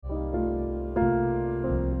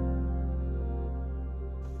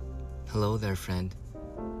Hello there, friend.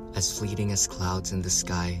 As fleeting as clouds in the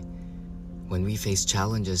sky, when we face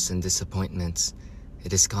challenges and disappointments,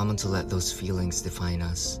 it is common to let those feelings define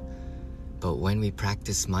us. But when we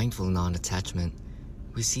practice mindful non-attachment,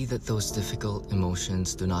 we see that those difficult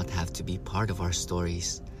emotions do not have to be part of our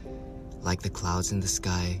stories. Like the clouds in the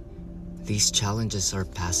sky, these challenges are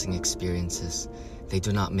passing experiences. They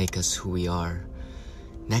do not make us who we are.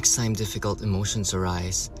 Next time difficult emotions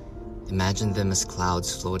arise, imagine them as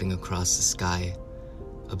clouds floating across the sky.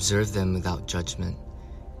 Observe them without judgment,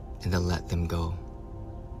 and then let them go.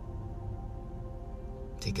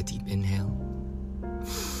 Take a deep inhale,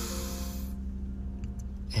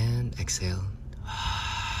 and exhale.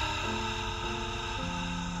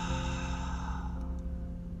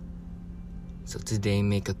 So today,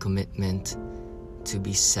 make a commitment to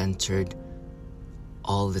be centered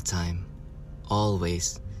all the time,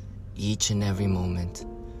 always, each and every moment.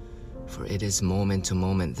 For it is moment to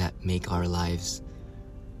moment that make our lives.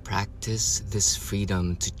 Practice this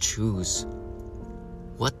freedom to choose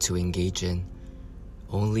what to engage in.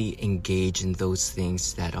 Only engage in those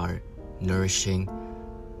things that are nourishing,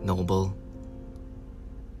 noble,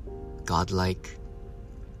 godlike.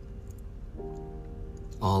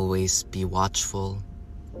 Always be watchful,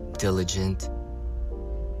 diligent,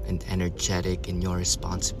 and energetic in your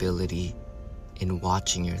responsibility in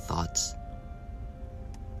watching your thoughts.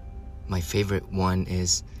 My favorite one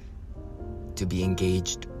is to be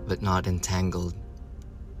engaged but not entangled.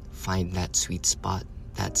 Find that sweet spot,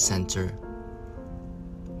 that center.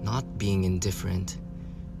 Not being indifferent,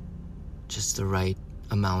 just the right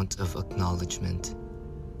amount of acknowledgement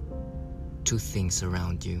to things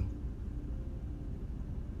around you.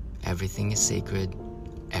 Everything is sacred,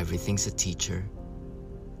 everything's a teacher,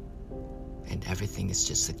 and everything is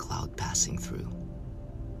just a cloud passing through.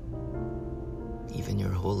 Even your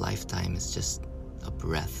whole lifetime is just a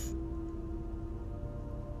breath.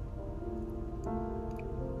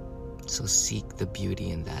 So seek the beauty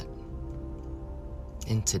in that.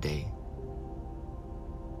 In today,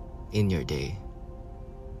 in your day,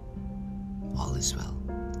 all is well.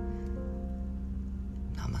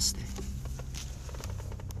 Namaste.